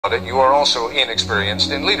you are also inexperienced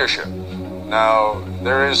in leadership. Now,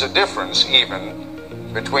 there is a difference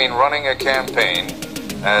even between running a campaign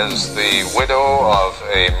as the widow of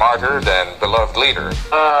a martyred and beloved leader.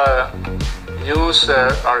 You,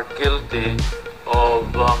 sir, are guilty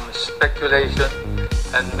of speculation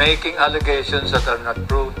and making allegations that are not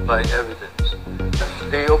proved by evidence.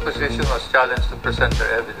 The opposition was challenged to present their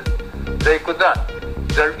evidence. They could not.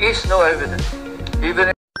 There is no evidence. Even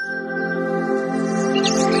if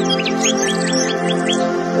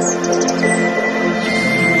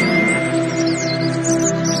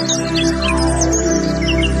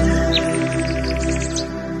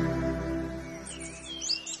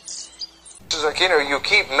Mrs. Aquino, you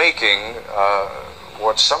keep making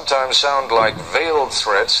what sometimes sound like veiled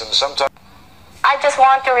threats and sometimes... I just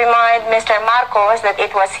want to remind Mr. Marcos that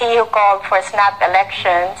it was he who called for snap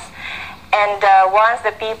elections, and once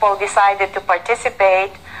the people decided to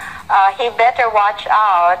participate, he better watch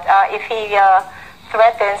out if he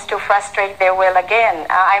threatens to frustrate their will again.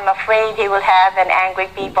 I'm afraid he will have an angry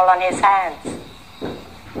people on his hands.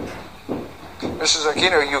 Mrs.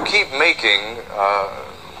 Aquino, you keep making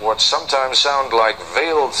what sometimes sound like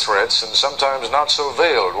veiled threats and sometimes not so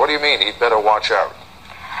veiled. What do you mean he'd better watch out?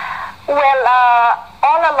 Well,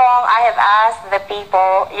 all along I have asked the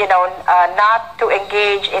people, not to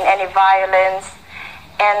engage in any violence,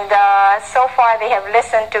 and so far they have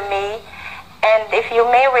listened to me. And if you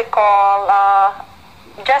may recall,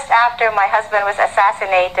 just after my husband was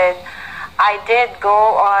assassinated, I did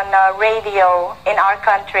go on radio in our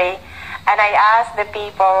country, and I asked the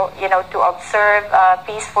people, to observe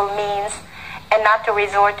peaceful means and not to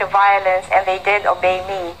resort to violence, and they did obey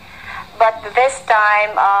me. But this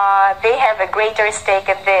time, they have a greater stake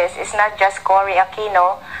in this. It's not just Cory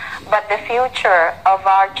Aquino, but the future of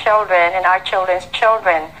our children and our children's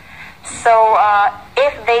children. So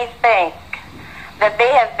if they think that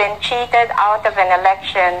they have been cheated out of an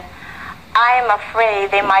election, I am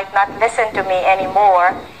afraid they might not listen to me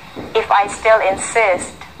anymore if I still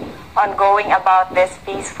insist on going about this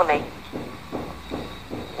peacefully.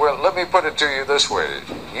 Well, let me put it to you this way.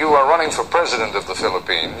 You are running for president of the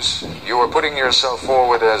Philippines. You are putting yourself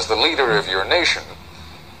forward as the leader of your nation.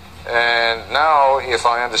 And now, if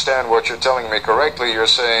I understand what you're telling me correctly, you're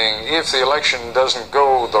saying if the election doesn't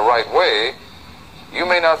go the right way, you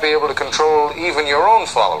may not be able to control even your own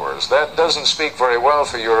followers. That doesn't speak very well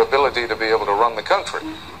for your ability to be able to run the country.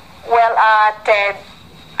 Well, Ted,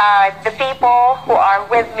 the people who are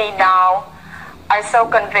with me now are so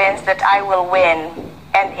convinced that I will win.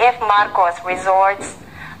 And if Marcos resorts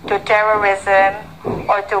to terrorism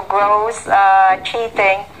or to gross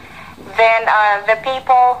cheating, then the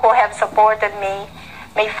people who have supported me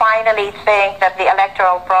may finally think that the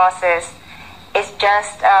electoral process is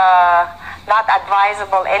just not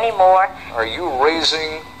advisable anymore. Are you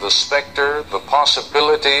raising the specter, the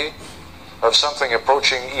possibility of something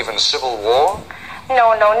approaching even civil war?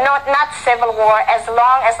 No, not civil war, as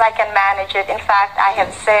long as I can manage it. In fact, I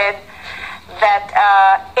have said that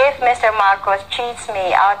if Mr. Marcos cheats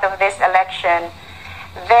me out of this election,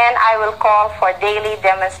 then I will call for daily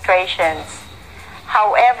demonstrations.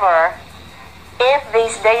 However, if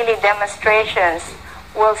these daily demonstrations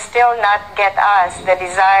will still not get us the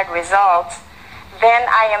desired results, then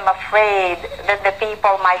I am afraid that the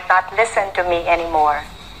people might not listen to me anymore.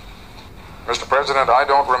 Mr. President, I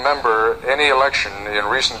don't remember any election in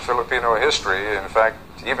recent Filipino history, in fact,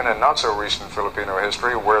 even in not-so-recent Filipino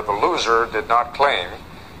history, where the loser did not claim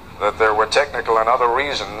that there were technical and other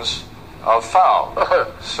reasons of foul.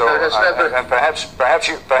 So, and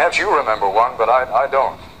perhaps you remember one, but I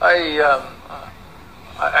don't.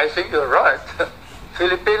 I think you're right.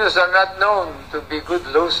 Filipinos are not known to be good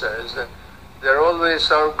losers. They're always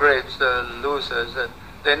our great losers, and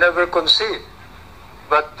they never concede.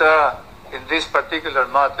 But in this particular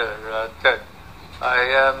matter, Ted, I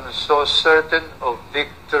am so certain of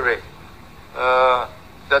victory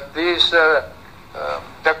that these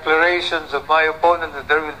declarations of my opponent that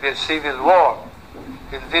there will be a civil war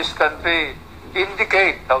in this country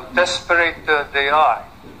indicate how desperate they are.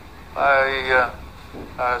 I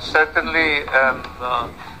certainly am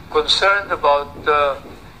concerned about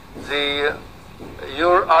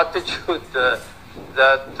your attitude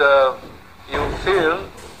that you feel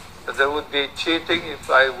that there would be cheating if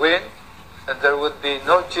I win, and there would be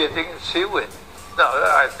no cheating if she wins. No,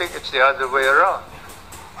 I think it's the other way around.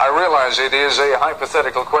 I realize it is a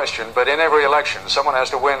hypothetical question, but in every election, someone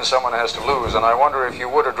has to win, someone has to lose, and I wonder if you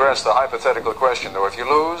would address the hypothetical question, though. If you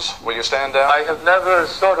lose, will you stand down? I have never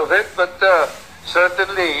thought of it, but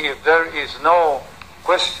certainly if there is no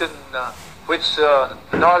question which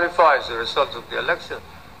nullifies the results of the election,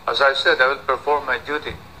 as I said, I will perform my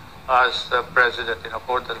duty. as president in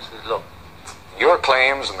accordance with law. Your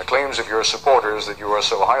claims and the claims of your supporters that you are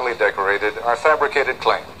so highly decorated are fabricated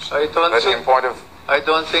claims. I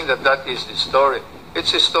don't think that is the story.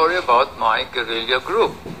 It's a story about my guerrilla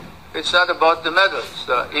group. It's not about the medals.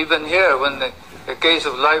 Even here, when the case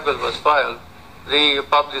of libel was filed, the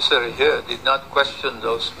publisher here did not question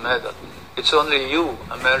those medals. It's only you,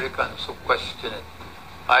 Americans, who question it.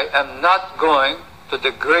 I am not going to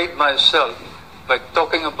degrade myself by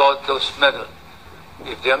talking about those medals.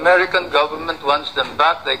 If the American government wants them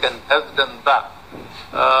back, they can have them back.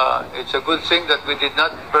 It's a good thing that we did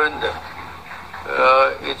not burn them.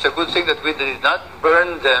 It's a good thing that we did not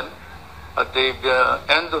burn them at the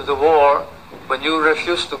end of the war, when you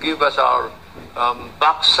refused to give us our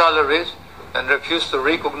back salaries and refused to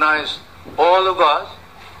recognize all of us,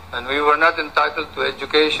 and we were not entitled to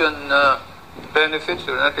education benefits,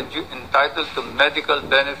 we were not entitled to medical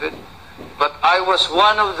benefits. But I was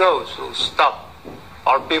one of those who stopped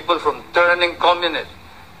our people from turning communist,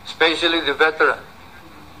 especially the veterans,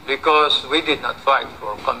 because we did not fight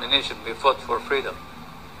for communism, we fought for freedom.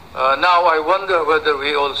 Now I wonder whether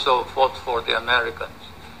we also fought for the Americans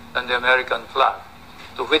and the American flag,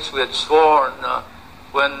 to which we had sworn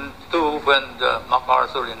when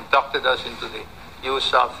MacArthur inducted us into the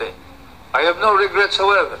USAFE. I have no regrets,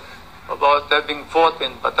 however, about having fought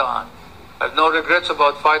in Bataan. I have no regrets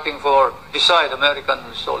about fighting beside American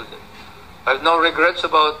soldiers. I have no regrets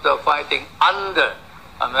about fighting under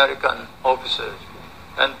American officers.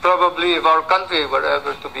 And probably if our country were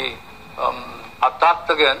ever to be attacked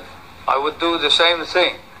again, I would do the same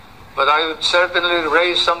thing. But I would certainly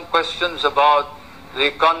raise some questions about the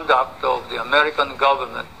conduct of the American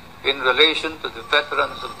government in relation to the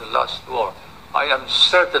veterans of the last war. I am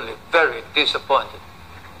certainly very disappointed.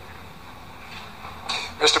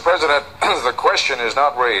 Mr. President, the question is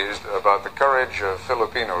not raised about the courage of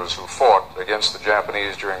Filipinos who fought against the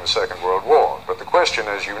Japanese during the Second World War. But the question,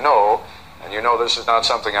 as you know, and you know this is not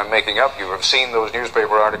something I'm making up, you have seen those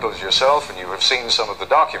newspaper articles yourself and you have seen some of the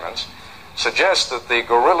documents, suggests that the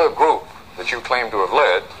guerrilla group that you claim to have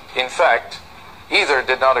led, in fact, either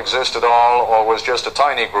did not exist at all or was just a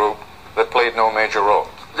tiny group that played no major role.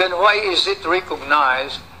 Then why is it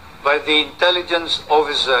recognized by the intelligence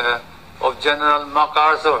officer of General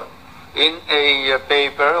MacArthur in a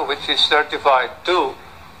paper which is certified too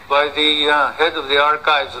by the head of the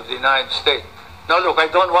archives of the United States? Now look, I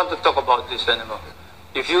don't want to talk about this anymore.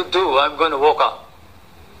 If you do, I'm going to walk out.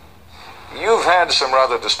 You've had some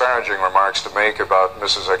rather disparaging remarks to make about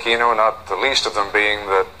Mrs. Aquino, not the least of them being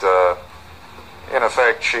that, in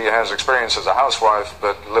effect, she has experience as a housewife,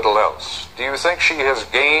 but little else. Do you think she has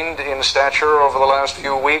gained in stature over the last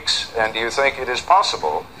few weeks? And do you think it is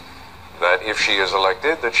possible that if she is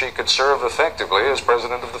elected, that she could serve effectively as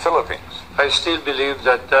President of the Philippines? I still believe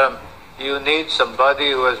that you need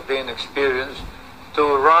somebody who has been experienced to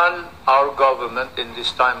run our government in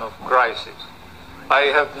this time of crisis. I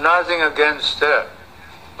have nothing against her,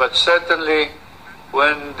 but certainly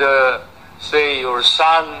when, say, your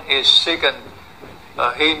son is sick and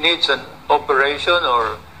he needs an operation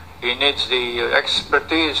or he needs the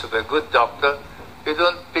expertise of a good doctor, you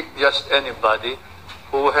don't pick just anybody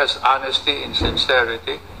who has honesty and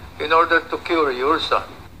sincerity in order to cure your son.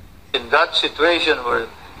 In that situation where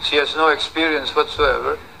she has no experience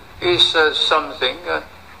whatsoever is something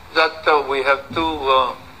that we have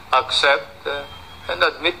to accept and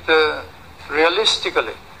admit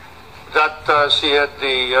realistically that she had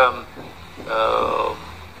the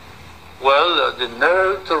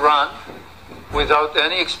nerve to run without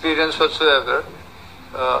any experience whatsoever,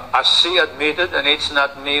 as she admitted, and it's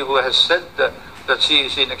not me who has said that she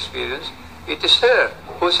is inexperienced, it is her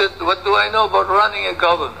who said, what do I know about running a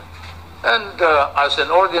government? And as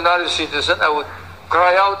an ordinary citizen, I would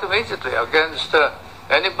cry out immediately against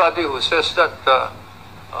anybody who says that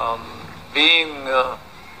being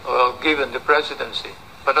given the presidency.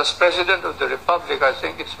 But as President of the Republic, I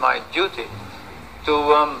think it's my duty to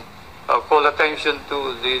call attention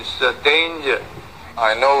to this danger.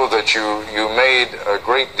 I know that you made a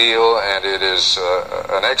great deal, and it is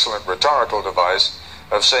an excellent rhetorical device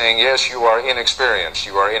of saying, yes, you are inexperienced.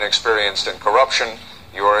 You are inexperienced in corruption.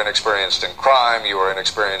 You are inexperienced in crime. You are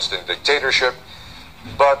inexperienced in dictatorship.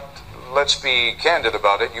 But let's be candid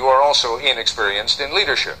about it. You are also inexperienced in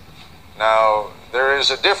leadership. Now, there is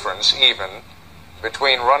a difference even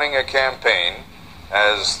between running a campaign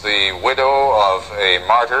as the widow of a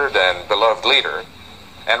martyred and beloved leader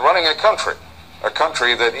and running a country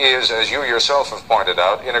that is, as you yourself have pointed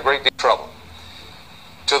out, in a great deal of trouble.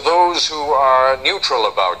 To those who are neutral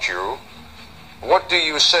about you, what do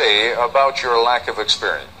you say about your lack of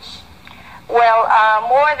experience? Well,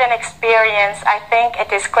 more than experience, I think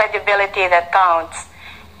it is credibility that counts.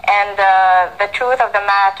 And the truth of the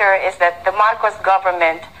matter is that the Marcos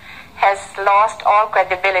government has lost all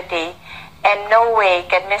credibility, and no way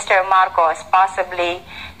can Mr. Marcos possibly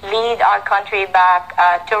lead our country back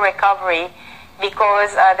to recovery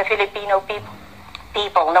because the Filipino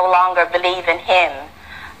people no longer believe in him.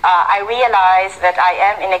 I realize that I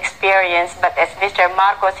am inexperienced, but as Mr.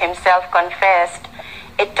 Marcos himself confessed,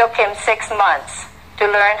 it took him 6 months to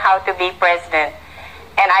learn how to be president.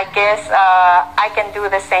 And I guess I can do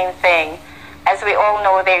the same thing. As we all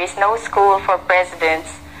know, there is no school for presidents,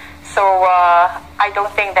 so I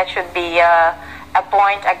don't think that should be a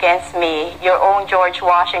point against me. Your own George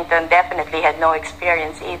Washington definitely had no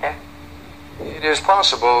experience either. It is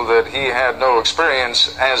possible that he had no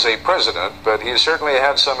experience as a president, but he certainly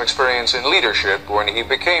had some experience in leadership when he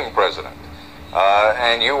became president.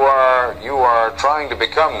 And you are trying to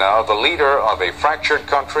become now the leader of a fractured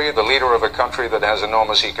country, the leader of a country that has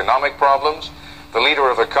enormous economic problems, the leader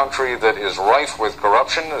of a country that is rife with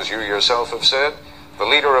corruption, as you yourself have said, the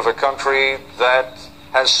leader of a country that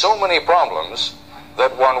has so many problems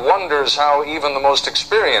that one wonders how even the most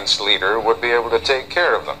experienced leader would be able to take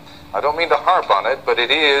care of them. I don't mean to harp on it, but it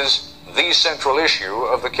is the central issue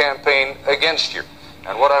of the campaign against you.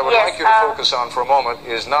 And what I would like you to focus on for a moment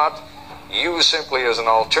is not you simply as an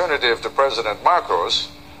alternative to President Marcos,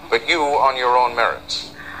 but you on your own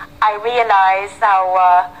merits. I realize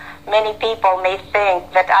how many people may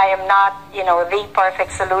think that I am not, the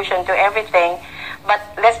perfect solution to everything, but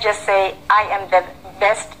let's just say I am the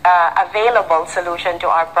best available solution to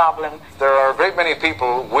our problem. There are a great many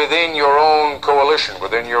people within your own coalition,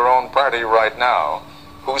 within your own party right now,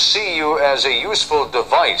 who see you as a useful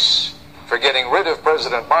device for getting rid of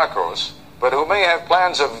President Marcos, but who may have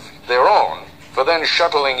plans of their own for then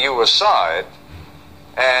shuttling you aside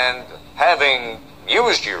and, having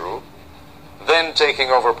used you, then taking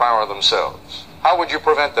over power themselves. How would you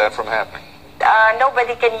prevent that from happening?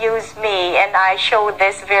 Nobody can use me, and I showed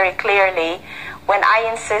this very clearly when I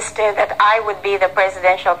insisted that I would be the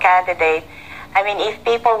presidential candidate. I mean, if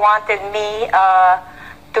people wanted me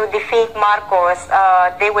to defeat Marcos,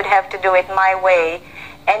 they would have to do it my way.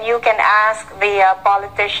 And you can ask the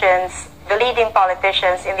politicians, the leading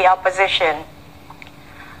politicians in the opposition,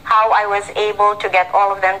 how I was able to get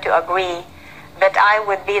all of them to agree that I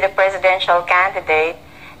would be the presidential candidate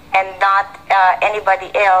and not anybody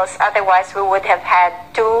else. Otherwise, we would have had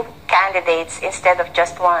 2 candidates instead of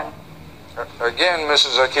just 1. Again,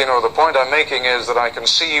 Mrs. Aquino, the point I'm making is that I can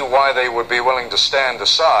see why they would be willing to stand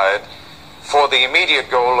aside for the immediate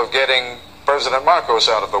goal of getting President Marcos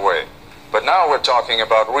out of the way. But now we're talking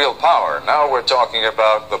about real power. Now we're talking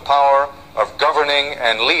about the power of governing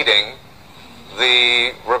and leading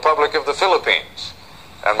the Republic of the Philippines.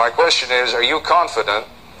 And my question is, are you confident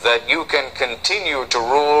that you can continue to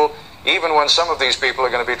rule even when some of these people are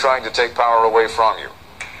going to be trying to take power away from you?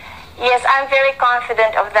 Yes, I'm very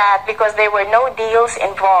confident of that because there were no deals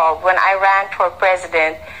involved when I ran for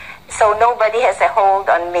president. So nobody has a hold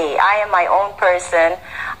on me. I am my own person.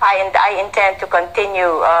 I intend to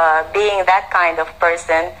continue being that kind of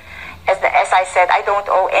person. As I said, I don't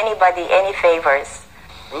owe anybody any favors.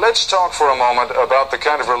 Let's talk for a moment about the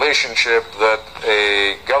kind of relationship that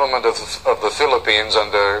a government of the Philippines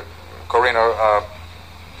under Cory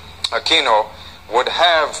Aquino would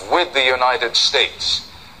have with the United States.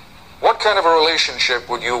 What kind of a relationship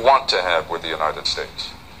would you want to have with the United States?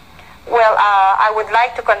 Well, I would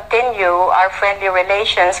like to continue our friendly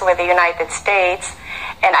relations with the United States,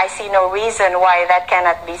 and I see no reason why that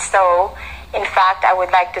cannot be so. In fact, I would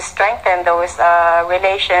like to strengthen those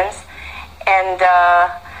relations, and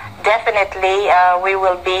definitely we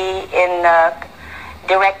will be in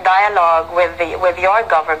direct dialogue with your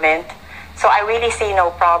government, so I really see no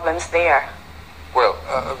problems there. Well,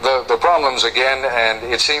 the problems again, and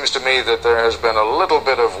it seems to me that there has been a little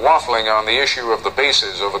bit of waffling on the issue of the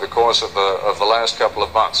bases over the course of the last couple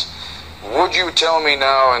of months. Would you tell me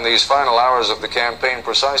now in these final hours of the campaign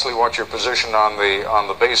precisely what your position on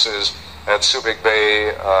the bases at Subic Bay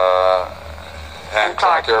and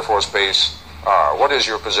Clark Air Force Base are? What is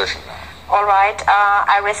your position now? All right.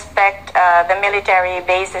 I respect the military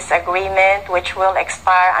bases agreement, which will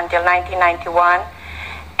expire until 1991.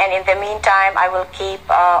 And in the meantime, I will keep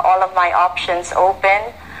all of my options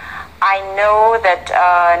open. I know that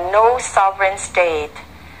no sovereign state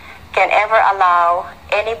can ever allow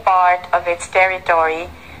any part of its territory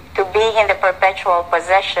to be in the perpetual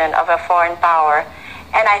possession of a foreign power.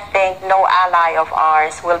 And I think no ally of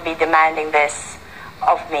ours will be demanding this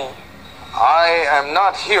of me. I am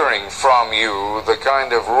not hearing from you the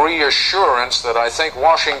kind of reassurance that I think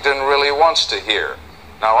Washington really wants to hear.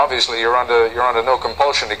 Now, obviously, you're under no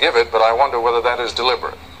compulsion to give it, but I wonder whether that is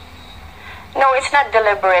deliberate. No, it's not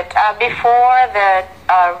deliberate. Before the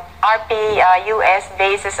RP-US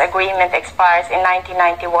basis agreement expires in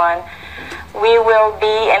 1991, we will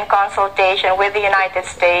be in consultation with the United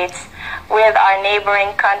States, with our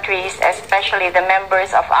neighboring countries, especially the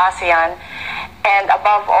members of ASEAN, and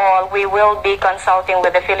above all, we will be consulting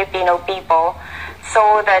with the Filipino people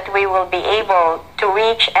so that we will be able to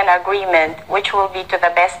reach an agreement which will be to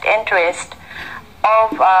the best interest of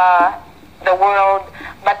the world,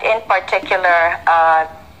 but in particular,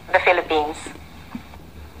 the Philippines.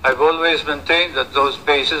 I've always maintained that those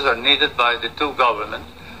bases are needed by the two governments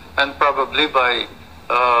and probably by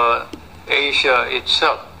Asia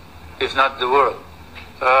itself, if not the world.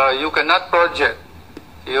 You cannot project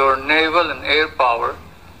your naval and air power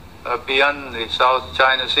beyond the South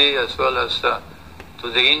China Sea as well as to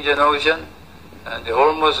the Indian Ocean and the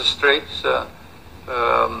Hormuz Straits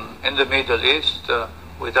in the Middle East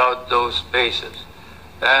without those bases.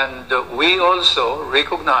 And we also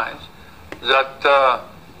recognize that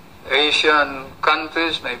Asian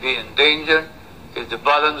countries may be in danger if the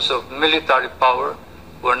balance of military power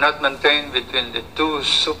were not maintained between the two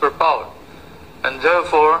superpowers. And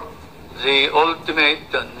therefore, the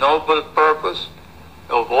ultimate noble purpose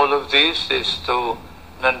of all of this is to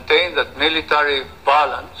maintain that military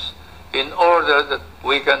balance in order that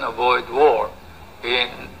we can avoid war in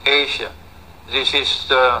Asia. This is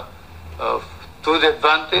to the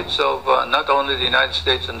advantage of not only the United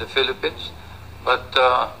States and the Philippines, but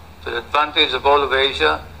to the advantage of all of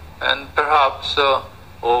Asia and perhaps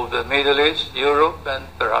of the Middle East, Europe, and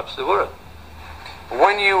perhaps the world.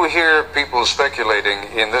 When you hear people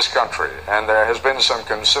speculating in this country, and there has been some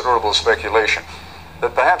considerable speculation,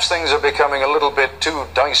 that perhaps things are becoming a little bit too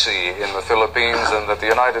dicey in the Philippines and that the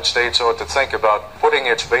United States ought to think about putting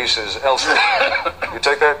its bases elsewhere. You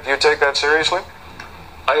take that seriously?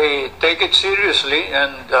 I take it seriously,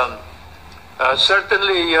 and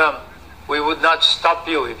certainly we would not stop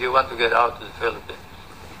you if you want to get out of the Philippines.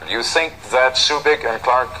 You think that Subic and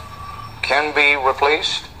Clark can be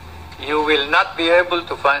replaced? You will not be able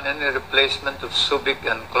to find any replacement of Subic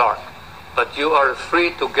and Clark, but you are free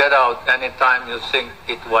to get out anytime you think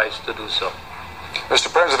it wise to do so.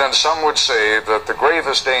 Mr. President, some would say that the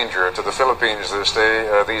gravest danger to the Philippines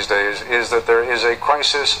these days is that there is a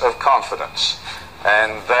crisis of confidence,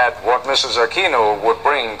 and that what Mrs. Aquino would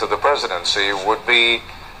bring to the presidency would be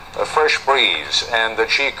a fresh breeze, and that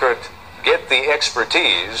she could get the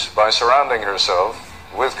expertise by surrounding herself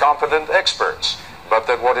with competent experts. But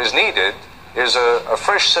that what is needed is a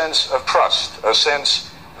fresh sense of trust, a sense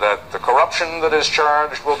that the corruption that is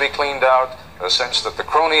charged will be cleaned out, a sense that the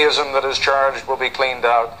cronyism that is charged will be cleaned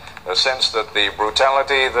out, a sense that the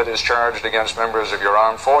brutality that is charged against members of your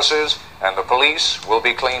armed forces and the police will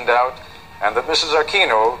be cleaned out, and that Mrs.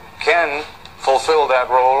 Aquino can fulfill that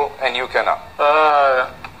role and you cannot.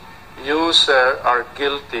 You, sir, are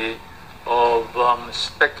guilty of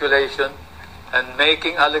speculation and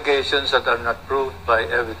making allegations that are not proved by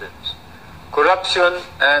evidence. Corruption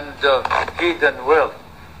and hidden wealth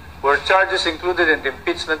were charges included in the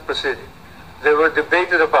impeachment proceeding. They were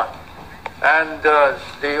debated upon, and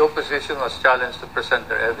the opposition was challenged to present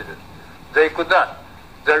their evidence. They could not.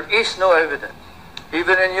 There is no evidence.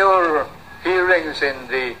 Even in your hearings in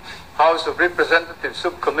the House of Representatives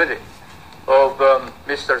subcommittee of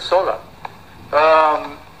Mr. Sola,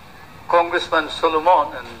 Congressman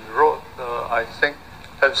Solomon and Roth, I think,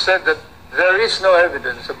 have said that there is no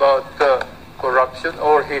evidence about corruption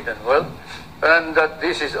or hidden wealth, and that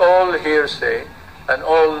this is all hearsay and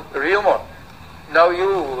all rumor. Now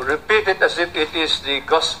you repeat it as if it is the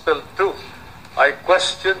gospel truth. I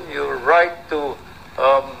question your right to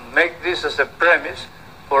make this as a premise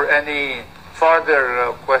for any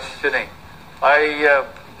further questioning. I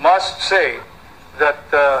must say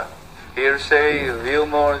that hearsay,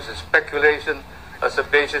 rumors, speculation as a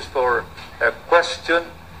basis for a question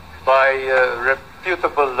by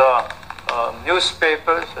reputable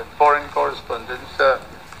newspapers and foreign correspondents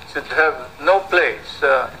should have no place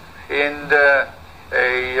in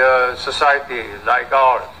a society like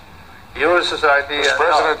ours. Your society. Mr.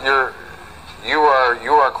 President, you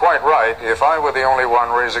are quite right. If I were the only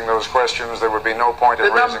one raising those questions, there would be no point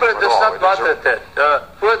in raising them at all. The number does not matter, Ted.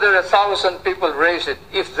 Whether 1,000 people raise it,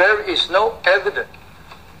 if there is no evidence,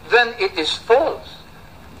 then it is false.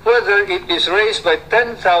 Whether it is raised by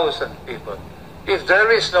 10,000 people, if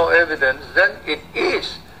there is no evidence, then it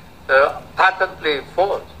is patently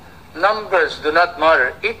false. Numbers do not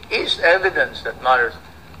matter. It is evidence that matters.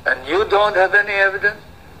 And you don't have any evidence.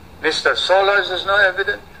 Mr. Solars has no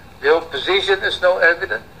evidence. The opposition has no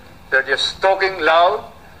evidence. They're just talking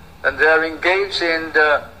loud, and they're engaged in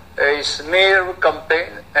a smear campaign,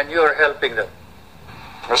 and you're helping them.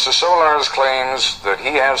 Mr. Solars claims that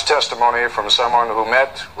he has testimony from someone who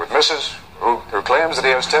met with who claims that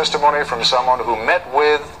he has testimony from someone who met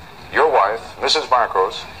with your wife, Mrs.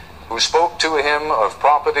 Marcos, who spoke to him of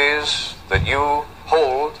properties that you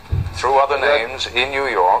hold through other names in New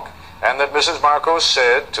York, and that Mrs. Marcos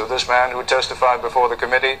said to this man who testified before the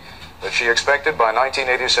committee that she expected by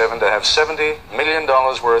 1987 to have $70 million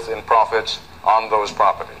worth in profits on those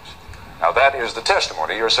properties. Now that is the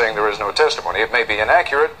testimony. You're saying there is no testimony. It may be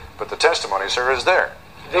inaccurate, but the testimony, sir, is there.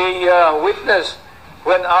 The witness,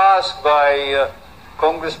 when asked by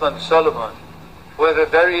Congressman Solomon whether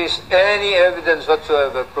there is any evidence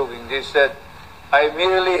whatsoever proving this, said, I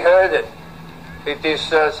merely heard it. It is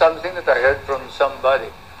something that I heard from somebody.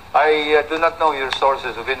 I do not know your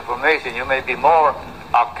sources of information. You may be more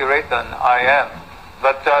accurate than I am.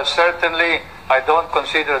 But certainly I don't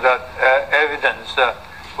consider that evidence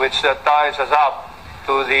which ties us up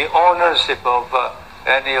to the ownership of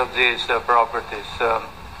any of these properties.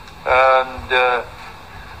 And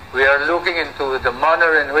we are looking into the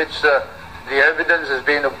manner in which the evidence has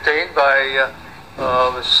been obtained by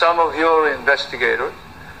some of your investigators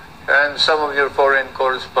and some of your foreign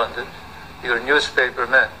correspondents, your newspaper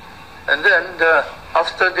men. And then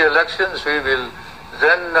after the elections, we will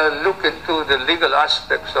then look into the legal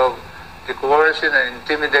aspects of the coercion and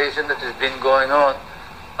intimidation that has been going on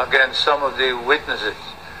against some of the witnesses.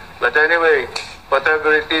 But anyway,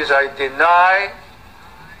 whatever it is, I deny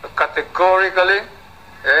categorically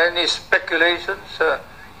any speculations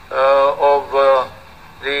of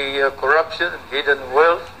the corruption and hidden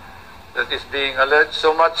wealth that is being alleged,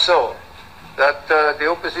 so much so that the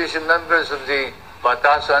opposition members of the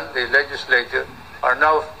Batasan, the legislature, are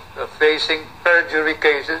now facing perjury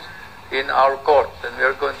cases in our court, and we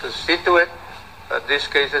are going to see to it that these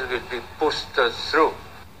cases will be pushed through.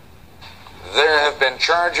 There have been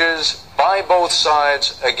charges by both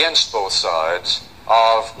sides, against both sides,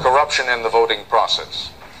 of corruption in the voting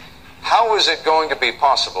process. How is it going to be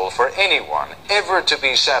possible for anyone ever to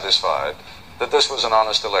be satisfied that this was an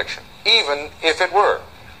honest election, even if it were?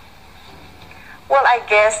 Well, I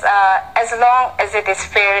guess as long as it is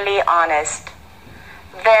fairly honest,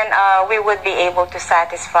 then we would be able to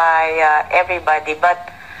satisfy everybody.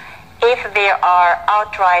 But if there are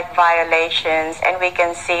outright violations and we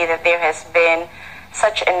can see that there has been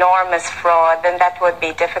such enormous fraud, then that would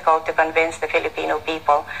be difficult to convince the Filipino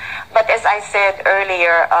people. But as I said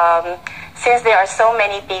earlier, since there are so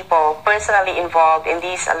many people personally involved in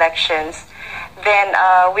these elections, then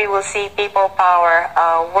we will see people power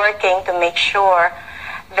working to make sure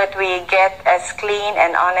that we get as clean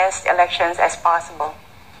and honest elections as possible.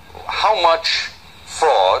 How much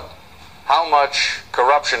fraud, how much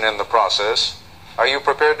corruption in the process are you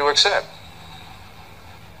prepared to accept?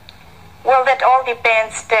 Well, that all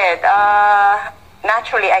depends, Ted.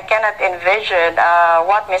 Naturally, I cannot envision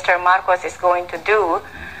what Mr. Marcos is going to do.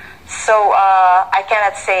 So I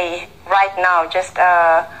cannot say right now just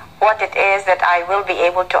what it is that I will be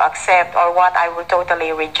able to accept or what I will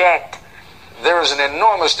totally reject. There is an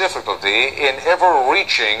enormous difficulty in ever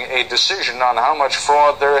reaching a decision on how much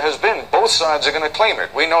fraud there has been. Both sides are going to claim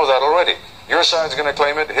it. We know that already. Your side's going to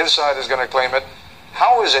claim it. His side is going to claim it.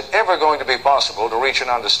 How is it ever going to be possible to reach an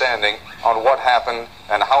understanding on what happened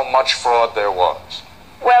and how much fraud there was?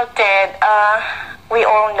 Well, Ted, we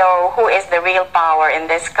all know who is the real power in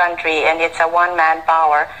this country, and it's a one-man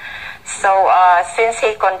power. So since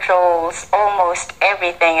he controls almost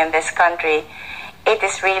everything in this country, it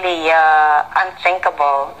is really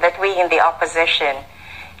unthinkable that we in the opposition,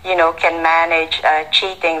 can manage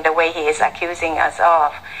cheating the way he is accusing us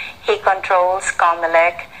of. He controls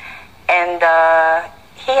COMELEC, and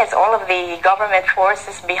he has all of the government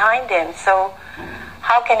forces behind him. So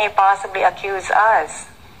how can he possibly accuse us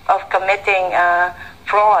of committing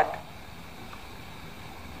fraud?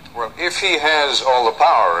 Well, if he has all the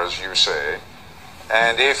power, as you say,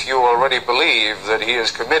 and if you already believe that he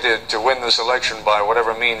is committed to win this election by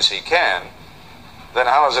whatever means he can, then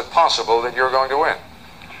how is it possible that you're going to win?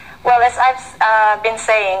 Well, as I've been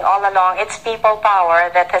saying all along, it's people power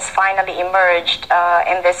that has finally emerged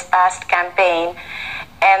in this past campaign,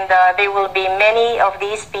 and there will be many of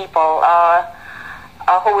these people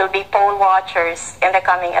who will be poll watchers in the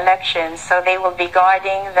coming elections. So they will be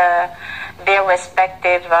guarding their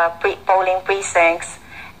respective polling precincts,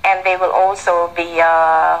 and they will also be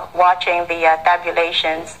watching the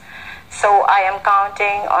tabulations. So I am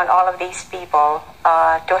counting on all of these people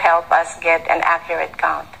to help us get an accurate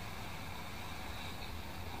count.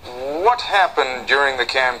 What happened during the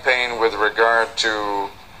campaign with regard to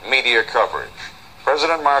media coverage?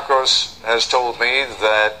 President Marcos has told me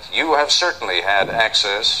that you have certainly had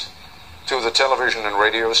access to the television and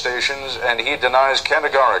radio stations, and he denies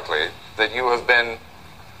categorically that you have been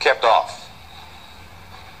kept off.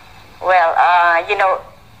 Well,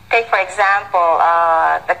 take for example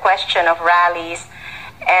the question of rallies,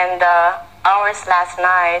 and ours last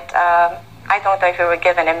night, I don't know if we were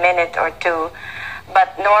given a minute or two,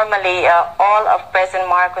 but normally all of President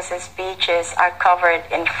Marcos's speeches are covered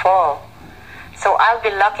in full. So I'll be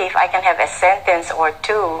lucky if I can have a sentence or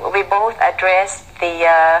two. We both addressed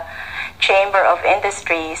the Chamber of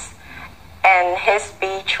Industries, and his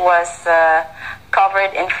speech was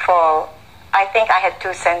covered in full. I think I had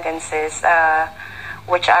two sentences,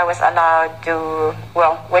 which I was allowed to,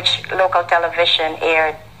 which local television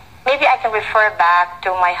aired. Maybe I can refer back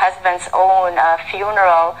to my husband's own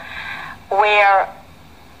funeral, where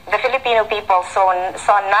the Filipino people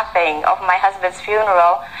saw nothing of my husband's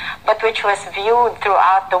funeral, but which was viewed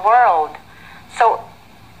throughout the world. So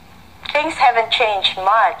things haven't changed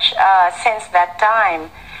much since that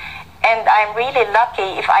time. And I'm really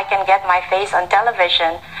lucky if I can get my face on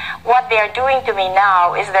television. What they are doing to me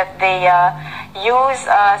now is that they use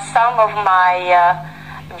some of my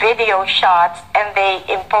video shots and they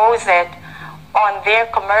impose it on their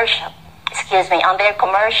commercials,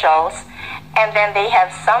 and then they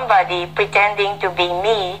have somebody pretending to be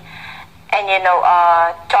me and,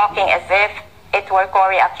 talking as if it were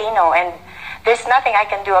Cory Aquino. And there's nothing I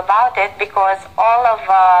can do about it because all of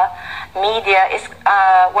media is,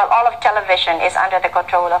 all of television is under the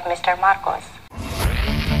control of Mr. Marcos.